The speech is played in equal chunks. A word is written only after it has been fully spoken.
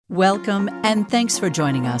Welcome, and thanks for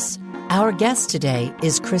joining us. Our guest today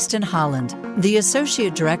is Kristen Holland, the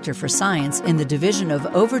Associate Director for Science in the Division of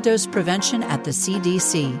Overdose Prevention at the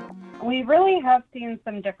CDC. We really have seen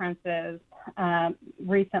some differences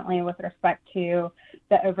recently with respect to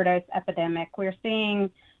the overdose epidemic. We're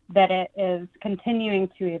seeing that it is continuing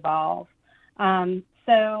to evolve.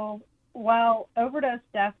 So while overdose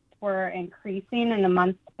deaths were increasing in the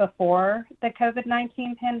months before the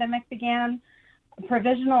COVID-19 pandemic began,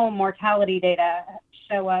 provisional mortality data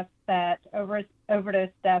show us that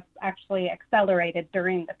overdose deaths actually accelerated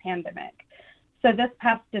during the pandemic. So this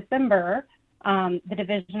past December, the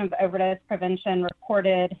Division of Overdose Prevention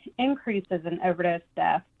reported increases in overdose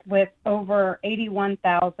deaths, with over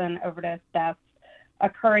 81,000 overdose deaths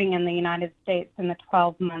occurring in the United States in the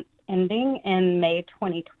 12 months ending in May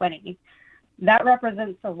 2020. That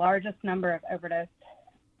represents the largest number of overdose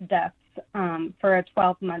deaths for a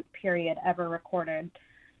 12-month period ever recorded.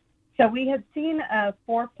 So we had seen a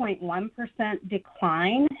 4.1%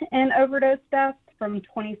 decline in overdose deaths from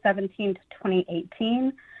 2017 to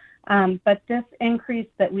 2018. But this increase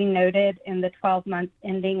that we noted in the 12 months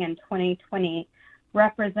ending in 2020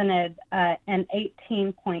 represented an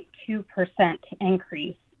 18.2%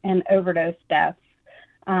 increase in overdose deaths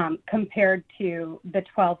compared to the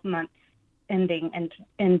 12 months ending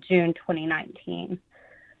in June 2019.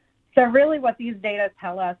 So really what these data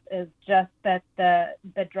tell us is just that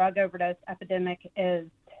the drug overdose epidemic is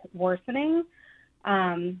worsening.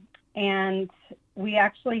 And we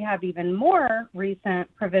actually have even more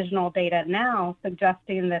recent provisional data now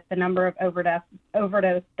suggesting that the number of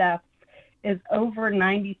overdose deaths is over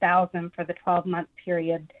 90,000 for the 12-month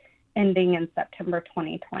period ending in September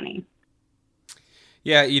 2020.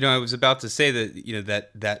 Yeah, I was about to say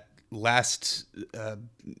that, that last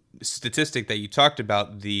statistic that you talked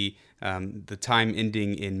about, the time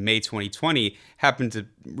ending in May 2020, happened to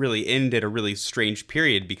really end at a really strange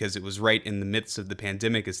period because it was right in the midst of the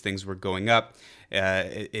pandemic as things were going up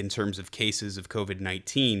in terms of cases of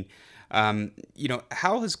COVID-19. How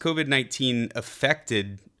has COVID-19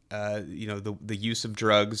 affected the use of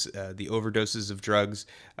drugs, the overdoses of drugs?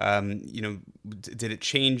 Did it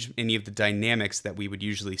change any of the dynamics that we would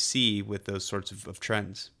usually see with those sorts of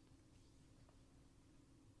trends?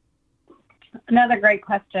 Another great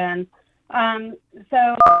question.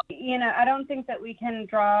 So, I don't think that we can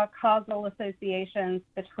draw causal associations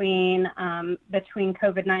between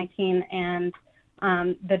COVID-19 and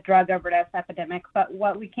the drug overdose epidemic. But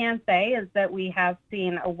what we can say is that we have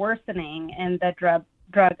seen a worsening in the drug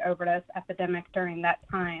overdose epidemic during that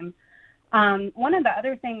time. One of the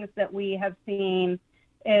other things that we have seen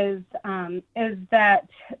is that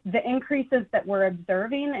the increases that we're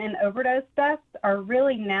observing in overdose deaths are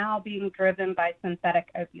really now being driven by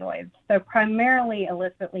synthetic opioids, so primarily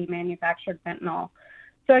illicitly manufactured fentanyl.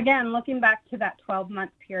 So again, looking back to that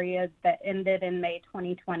 12-month period that ended in May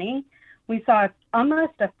 2020, we saw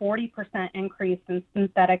almost a 40% increase in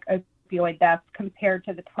synthetic opioid deaths compared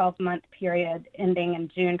to the 12-month period ending in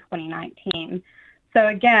June 2019. So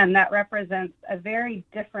again, that represents a very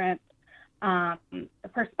different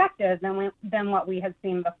perspective than what we had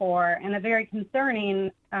seen before, and a very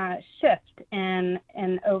concerning shift in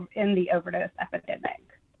the overdose epidemic.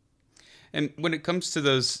 And when it comes to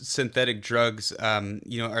those synthetic drugs,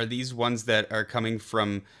 are these ones that are coming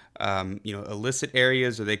from illicit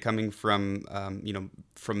areas? Are they coming from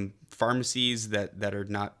from pharmacies that are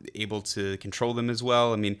not able to control them as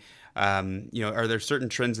well? I mean, are there certain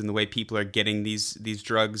trends in the way people are getting these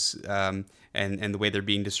drugs and the way they're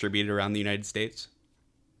being distributed around the United States?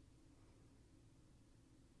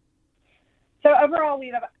 So overall,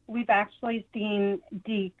 we've actually seen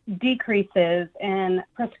decreases in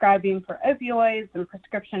prescribing for opioids and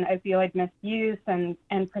prescription opioid misuse and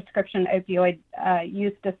prescription opioid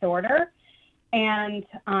use disorder, and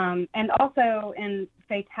also in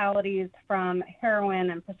fatalities from heroin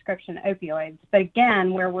and prescription opioids. But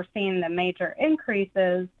again, where we're seeing the major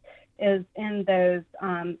increases is in those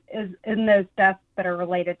deaths that are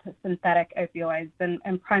related to synthetic opioids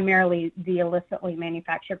and primarily the illicitly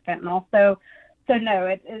manufactured fentanyl. So no,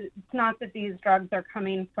 it's not that these drugs are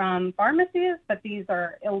coming from pharmacies, but these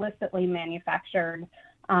are illicitly manufactured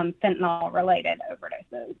fentanyl-related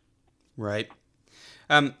overdoses. Right.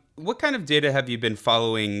 What kind of data have you been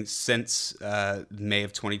following since May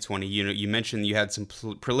of 2020? You mentioned you had some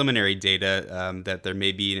preliminary data that there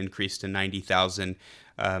may be an increase to 90,000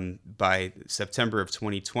 by September of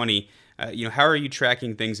 2020. How are you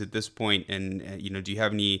tracking things at this point? And do you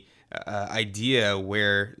have any idea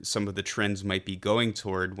where some of the trends might be going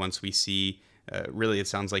toward once we see? Really, it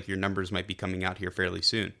sounds like your numbers might be coming out here fairly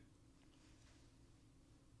soon.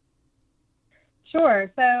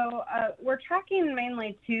 Sure. So we're tracking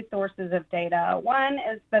mainly two sources of data. One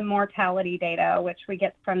is the mortality data, which we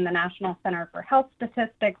get from the National Center for Health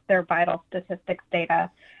Statistics, their vital statistics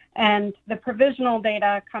data. And the provisional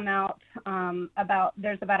data come out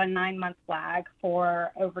there's about a 9-month lag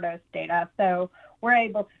for overdose data. So we're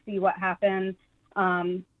able to see what happened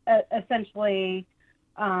essentially,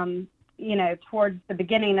 towards the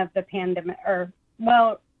beginning of the pandemic,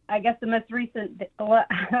 I guess the most recent, let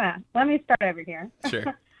me start over here.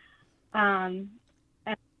 Sure. And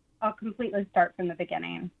I'll completely start from the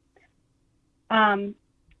beginning.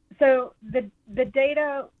 So the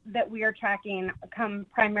data that we are tracking come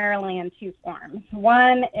primarily in two forms.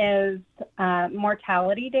 One is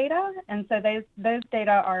mortality data, and so those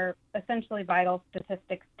data are essentially vital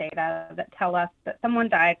statistics data that tell us that someone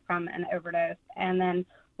died from an overdose and then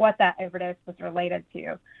what that overdose was related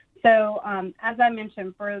to. So as I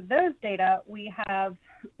mentioned, for those data, we have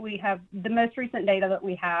the most recent data that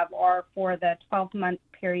we have are for the 12-month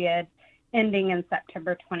period ending in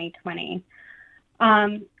September 2020.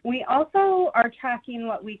 We also are tracking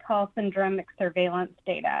what we call syndromic surveillance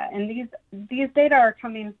data, and these data are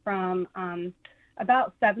coming from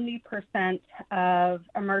about 70% of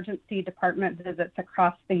emergency department visits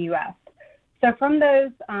across the U.S. So from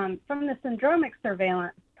the syndromic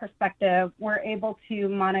surveillance perspective, we're able to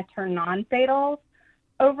monitor non-fatal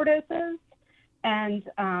overdoses. And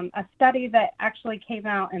a study that actually came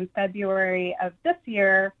out in February of this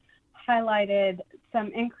year highlighted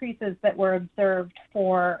some increases that were observed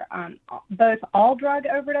for both all drug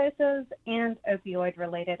overdoses and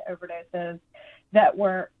opioid-related overdoses that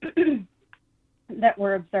were that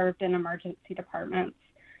were observed in emergency departments.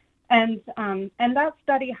 And that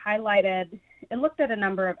study highlighted, it looked at a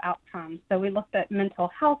number of outcomes. So we looked at mental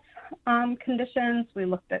health conditions, we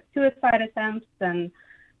looked at suicide attempts and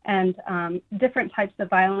different types of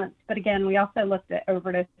violence. But again, we also looked at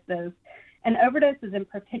overdoses. And overdoses in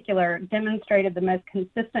particular demonstrated the most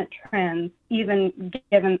consistent trends even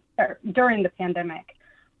during the pandemic.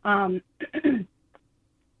 So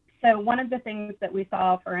one of the things that we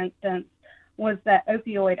saw, for instance, was that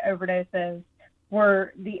opioid overdoses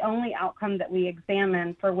were the only outcome that we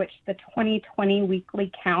examined for which the 2020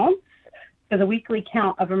 weekly counts, so the weekly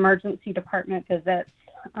count of emergency department visits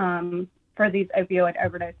for these opioid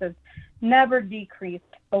overdoses, never decreased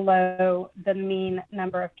below the mean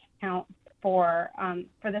number of counts for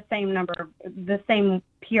the same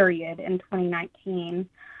period in 2019.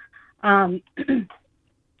 And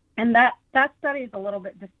that study is a little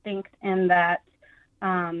bit distinct in that,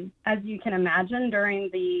 as you can imagine, during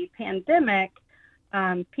the pandemic,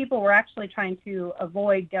 people were actually trying to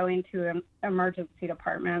avoid going to emergency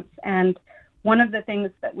departments. And one of the things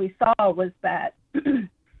that we saw was that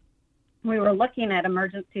we were looking at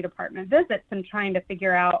emergency department visits and trying to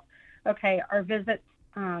figure out, okay, are visits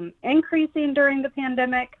increasing during the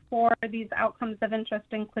pandemic for these outcomes of interest,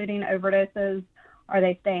 including overdoses? Are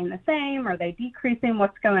they staying the same? Are they decreasing?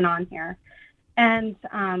 What's going on here? And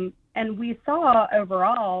we saw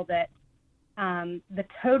overall that the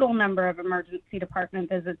total number of emergency department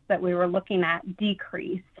visits that we were looking at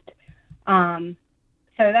decreased. So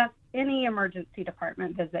that's any emergency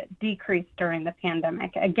department visit decreased during the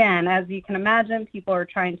pandemic. Again, as you can imagine, people are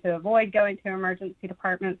trying to avoid going to emergency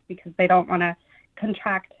departments because they don't want to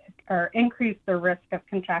contract or increase the risk of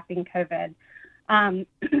contracting COVID.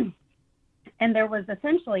 And there was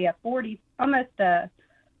essentially almost a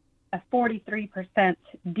 43%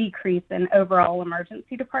 decrease in overall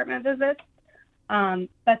emergency department visits.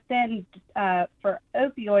 But then for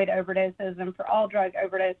opioid overdoses and for all drug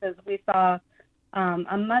overdoses, we saw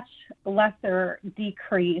a much lesser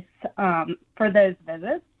decrease for those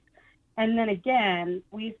visits. And then again,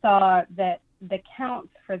 we saw that the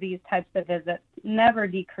counts for these types of visits never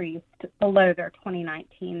decreased below their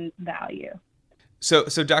 2019 value. So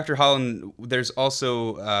Dr. Holland, there's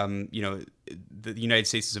also, the United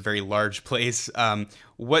States is a very large place.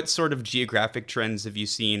 What sort of geographic trends have you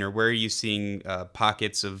seen, or where are you seeing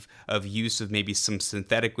pockets of use of maybe some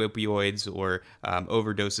synthetic opioids or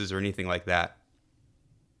overdoses or anything like that?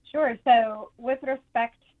 Sure. So with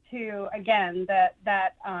respect to, again,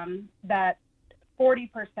 that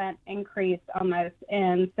 40% increase almost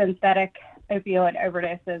in synthetic opioid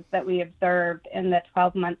overdoses that we observed in the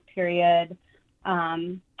 12-month period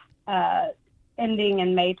ending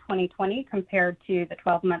in May 2020 compared to the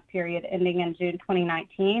 12-month period ending in June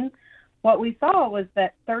 2019, what we saw was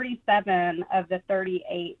that 37 of the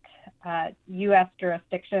 38 U.S.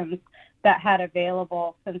 jurisdictions that had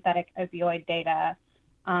available synthetic opioid data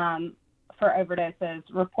for overdoses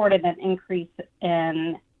reported an increase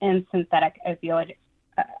in synthetic opioid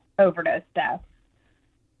overdose deaths.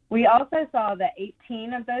 We also saw that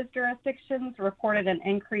 18 of those jurisdictions reported an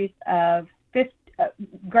increase of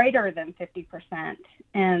greater than 50%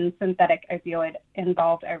 in synthetic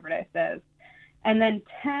opioid-involved overdoses. And then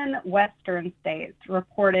 10 Western states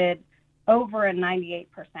reported over a 98%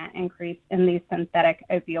 increase in these synthetic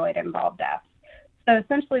opioid-involved deaths. So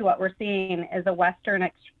essentially what we're seeing is a Western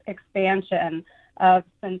expansion of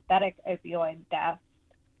synthetic opioid deaths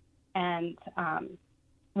and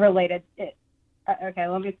related. Okay,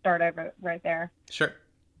 let me start over right there. Sure.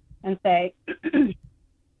 And say,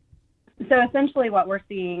 so essentially what we're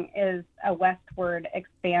seeing is a westward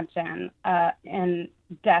expansion in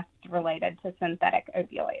deaths related to synthetic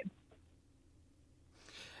opioids.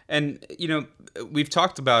 And, we've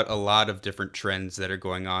talked about a lot of different trends that are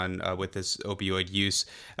going on with this opioid use.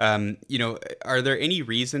 Are there any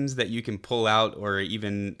reasons that you can pull out or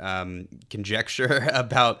even conjecture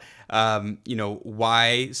about,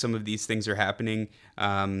 why some of these things are happening,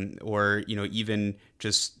 or, even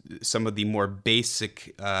just some of the more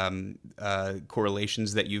basic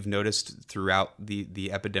correlations that you've noticed throughout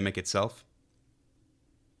the epidemic itself?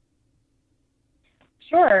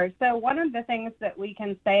 Sure. So one of the things that we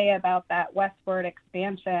can say about that westward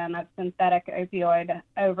expansion of synthetic opioid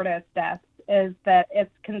overdose deaths is that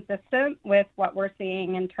it's consistent with what we're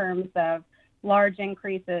seeing in terms of large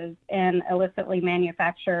increases in illicitly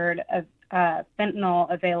manufactured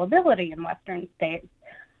fentanyl availability in Western states.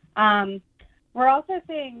 We're also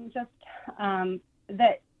seeing just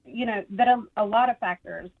that a lot of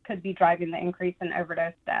factors could be driving the increase in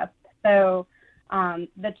overdose deaths. So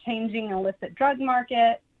the changing illicit drug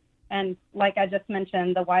market, and like I just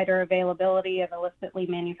mentioned, the wider availability of illicitly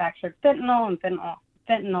manufactured fentanyl and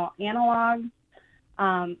fentanyl analogs.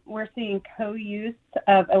 We're seeing co-use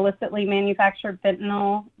of illicitly manufactured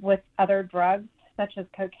fentanyl with other drugs, such as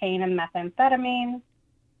cocaine and methamphetamine.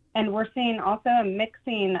 And we're seeing also a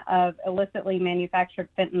mixing of illicitly manufactured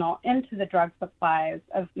fentanyl into the drug supplies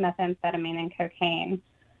of methamphetamine and cocaine.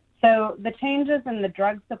 So the changes in the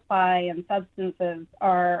drug supply and substances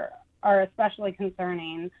are especially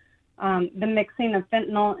concerning. The mixing of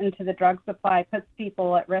fentanyl into the drug supply puts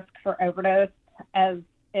people at risk for overdose, as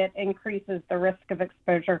it increases the risk of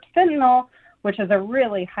exposure to fentanyl, which is a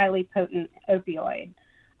really highly potent opioid.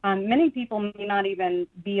 Many people may not even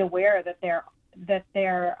be aware that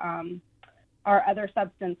there are other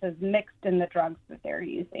substances mixed in the drugs that they're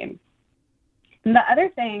using. And the other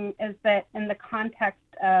thing is that in the context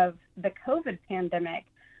of the COVID pandemic,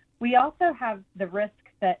 we also have the risk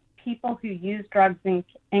that people who use drugs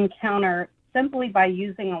encounter simply by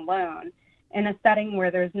using alone in a setting where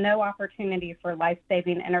there's no opportunity for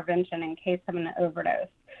life-saving intervention in case of an overdose.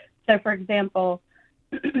 So, for example,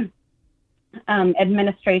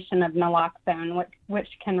 administration of naloxone, which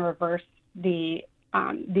can reverse the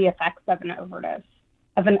effects of an overdose,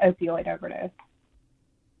 of an opioid overdose.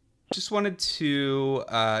 Just wanted to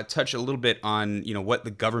touch a little bit on, what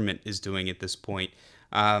the government is doing at this point.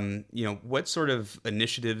 What sort of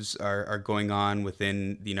initiatives are going on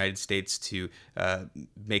within the United States to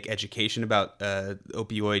make education about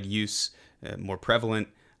opioid use more prevalent,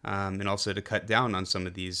 and also to cut down on some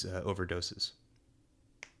of these overdoses?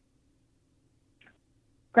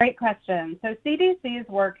 Great question. So CDC's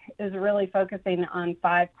work is really focusing on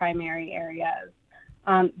 5 primary areas.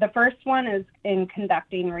 The first one is in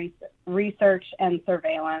conducting research and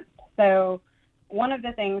surveillance. So one of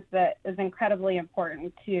the things that is incredibly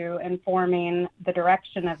important to informing the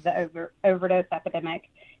direction of the overdose epidemic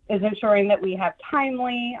is ensuring that we have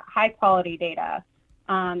timely, high-quality data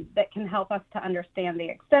that can help us to understand the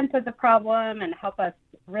extent of the problem and help us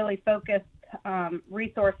really focus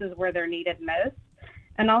resources where they're needed most,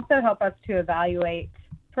 and also help us to evaluate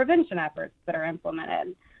prevention efforts that are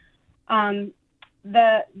implemented.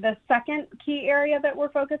 The second key area that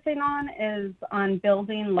we're focusing on is on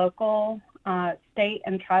building local, state,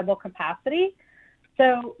 and tribal capacity.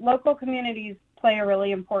 So local communities play a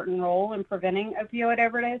really important role in preventing opioid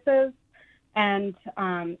overdoses, and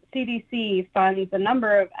CDC funds a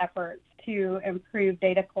number of efforts to improve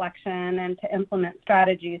data collection and to implement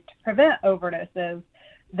strategies to prevent overdoses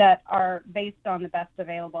that are based on the best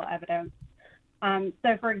available evidence.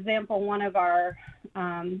 So, for example, one of our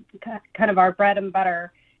kind of our bread and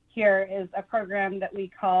butter here is a program that we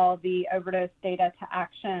call the Overdose Data to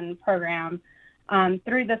Action program.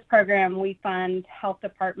 Through this program, we fund health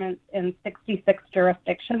departments in 66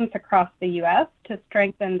 jurisdictions across the U.S. to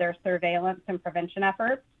strengthen their surveillance and prevention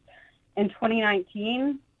efforts. In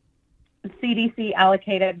 2019, CDC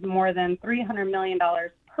allocated more than $300 million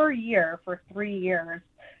per year for 3 years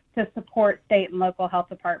to support state and local health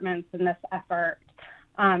departments in this effort.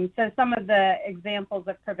 So some of the examples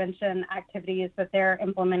of prevention activities that they're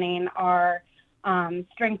implementing are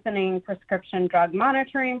strengthening prescription drug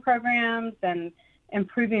monitoring programs and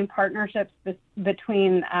improving partnerships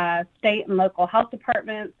between state and local health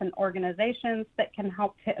departments and organizations that can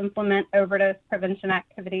help to implement overdose prevention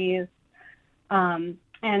activities, and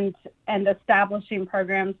establishing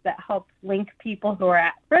programs that help link people who are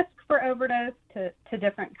at risk for overdose to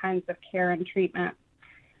different kinds of care and treatment.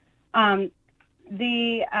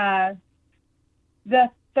 The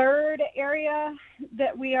third area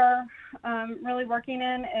that we are really working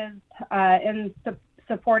in is in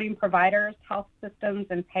supporting providers, health systems,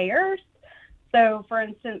 and payers. So, for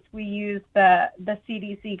instance, we use the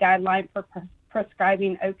CDC guideline for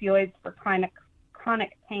prescribing opioids for chronic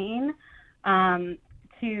pain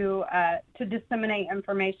to disseminate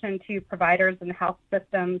information to providers and health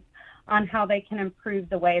systems on how they can improve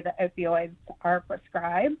the way that opioids are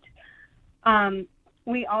prescribed.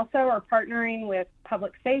 We also are partnering with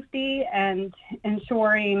public safety and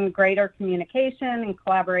ensuring greater communication and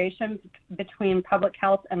collaboration between public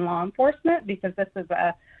health and law enforcement, because this is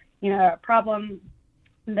a problem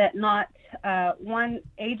that not one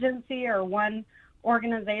agency or one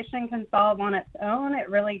organization can solve on its own. It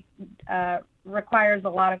really requires a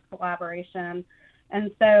lot of collaboration, and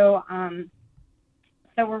so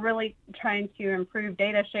we're really trying to improve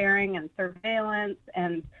data sharing and surveillance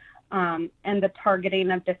and the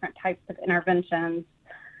targeting of different types of interventions.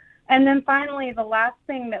 And then finally, the last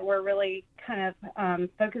thing that we're really kind of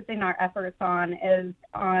focusing our efforts on is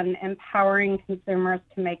on empowering consumers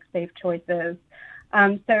to make safe choices.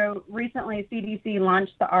 So recently, CDC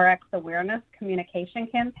launched the RX Awareness Communication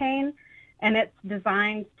Campaign, and it's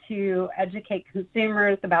designed to educate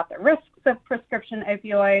consumers about the risks of prescription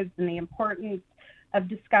opioids and the importance of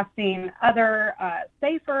discussing other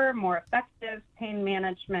safer, more effective pain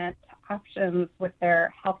management options with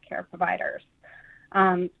their healthcare providers.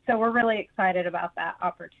 So we're really excited about that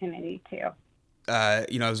opportunity too. I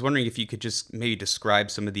was wondering if you could just maybe describe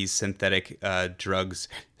some of these synthetic drugs,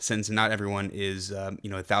 since not everyone is,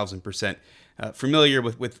 1,000% familiar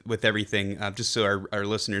with everything, just so our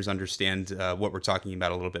listeners understand what we're talking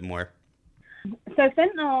about a little bit more. So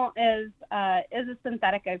fentanyl is a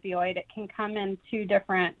synthetic opioid. It can come in two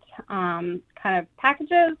different kind of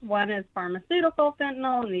packages. One is pharmaceutical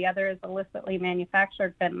fentanyl, and the other is illicitly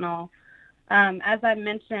manufactured fentanyl. As I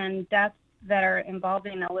mentioned, deaths that are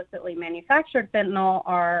involving illicitly manufactured fentanyl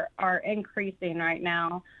are increasing right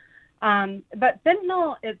now. But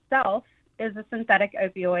fentanyl itself is a synthetic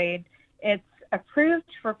opioid. It's approved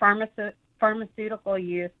for pharmaceutical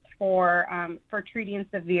use for treating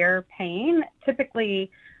severe pain,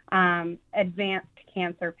 typically advanced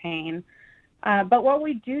cancer pain. But what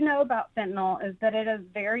we do know about fentanyl is that it is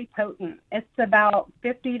very potent. It's about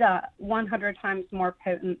 50 to 100 times more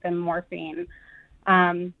potent than morphine.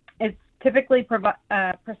 It's typically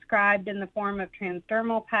prescribed in the form of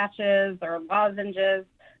transdermal patches or lozenges,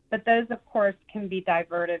 but those, of course, can be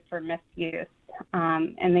diverted for misuse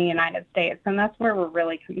in the United States, and that's where we're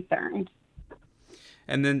really concerned.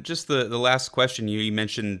 And then just the last question, you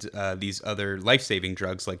mentioned these other life-saving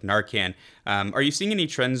drugs like Narcan. Are you seeing any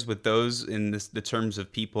trends with those in the terms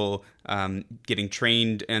of people getting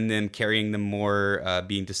trained and then carrying them more,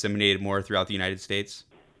 being disseminated more throughout the United States?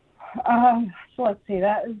 So let's see.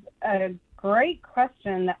 That is a great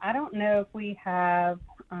question that I don't know if we have.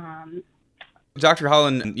 Dr.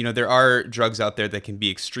 Holland, there are drugs out there that can be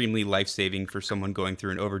extremely life-saving for someone going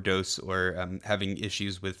through an overdose or having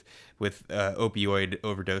issues with opioid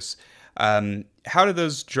overdose. How do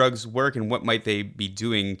those drugs work, and what might they be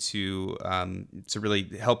doing to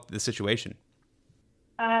really help the situation?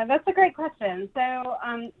 That's a great question.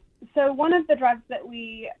 So one of the drugs that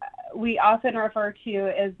we often refer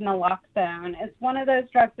to is naloxone. It's one of those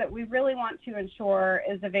drugs that we really want to ensure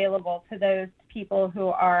is available to those people who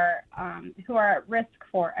are at risk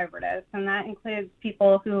for overdose, and that includes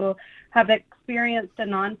people who have experienced a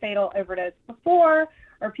non-fatal overdose before,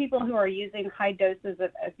 or people who are using high doses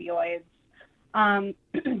of opioids.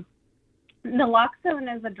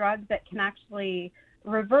 Naloxone is a drug that can actually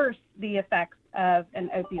reverse the effects of an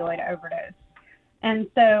opioid overdose. And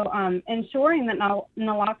so ensuring that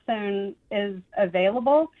naloxone is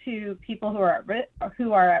available to people who are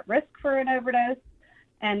at risk for an overdose,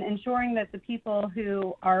 and ensuring that the people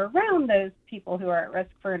who are around those people who are at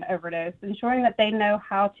risk for an overdose, ensuring that they know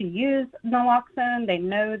how to use naloxone, they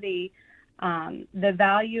know the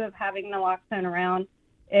value of having naloxone around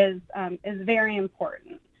is very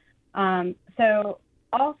important. So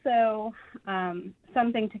Also,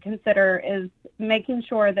 something to consider is making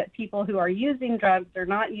sure that people who are using drugs are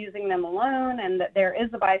not using them alone, and that there is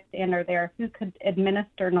a bystander there who could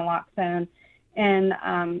administer naloxone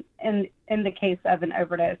in the case of an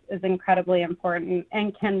overdose is incredibly important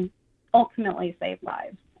and can ultimately save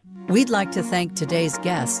lives. We'd like to thank today's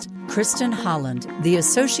guest, Kristen Holland, the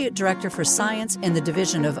Associate Director for Science in the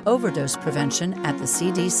Division of Overdose Prevention at the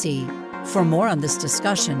CDC. For more on this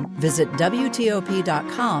discussion, visit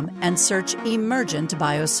WTOP.com and search Emergent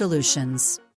Biosolutions.